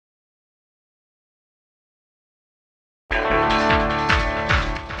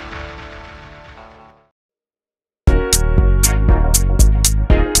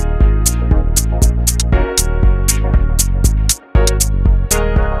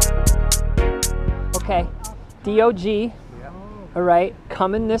Okay, DOG, all right,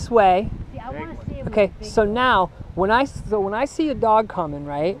 coming this way. Okay, so now, when I see a dog coming,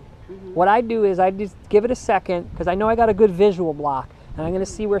 right, what I do is I just give it a second, because I know I got a good visual block, and I'm going to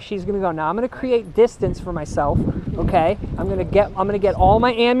see where she's going to go. Now, I'm going to create distance for myself, okay? I'm going to get all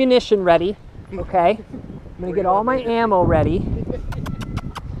my ammunition ready, okay? I'm going to get all my ammo ready.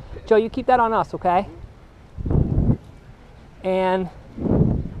 Joe, you keep that on us, okay? And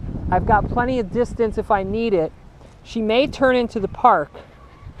I've got plenty of distance if I need it. She may turn into the park.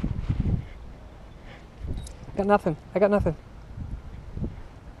 I got nothing. I got nothing.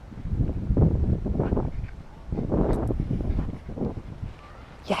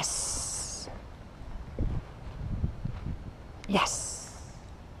 Yes. Yes.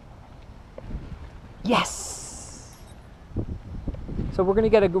 Yes. So we're going to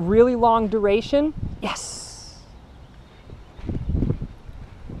get a really long duration. Yes.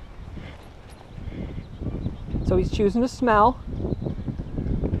 So he's choosing to smell.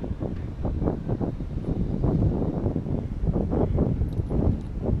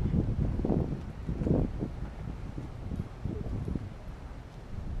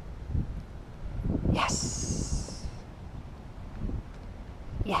 Yes.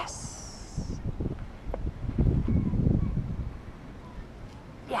 Yes.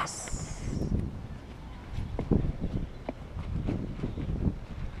 Yes.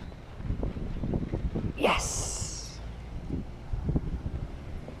 Yes.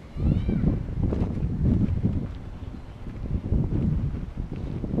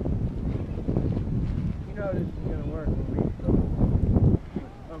 You know this is going to work when we go.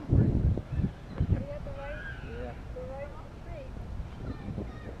 I'm free.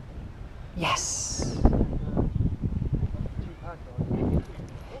 Yes.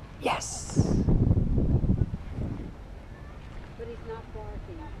 Yes. But he's not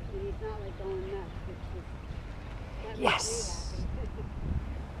barking, and he's not like going nuts. Yes.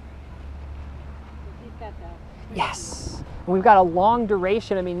 He's got that. Yes. And we've got a long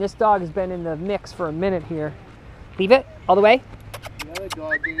duration. I mean, this dog has been in the mix for a minute here. Leave it all the way. The other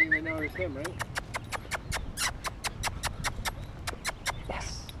dog didn't even notice him, right?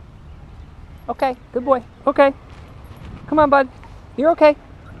 Yes. Okay, good boy. Okay. Come on, bud. You're okay.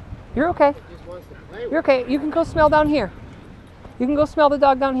 You're okay. He just wants to play with You're okay. You can go smell down here. You can go smell the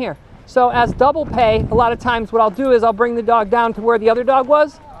dog down here. So as double pay, a lot of times what I'll do is I'll bring the dog down to where the other dog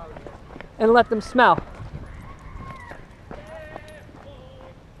was and let them smell.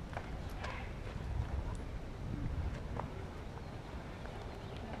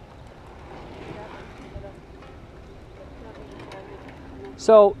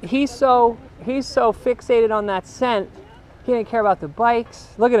 So he's so fixated on that scent, he didn't care about the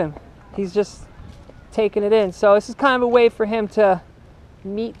bikes. Look at him. He's just taking it in. So this is kind of a way for him to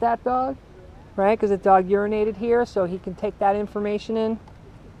meet that dog, right? Because the dog urinated here, so he can take that information in.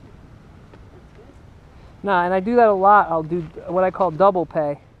 No, and I do that a lot. I'll do what I call double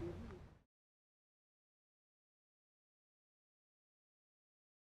pay.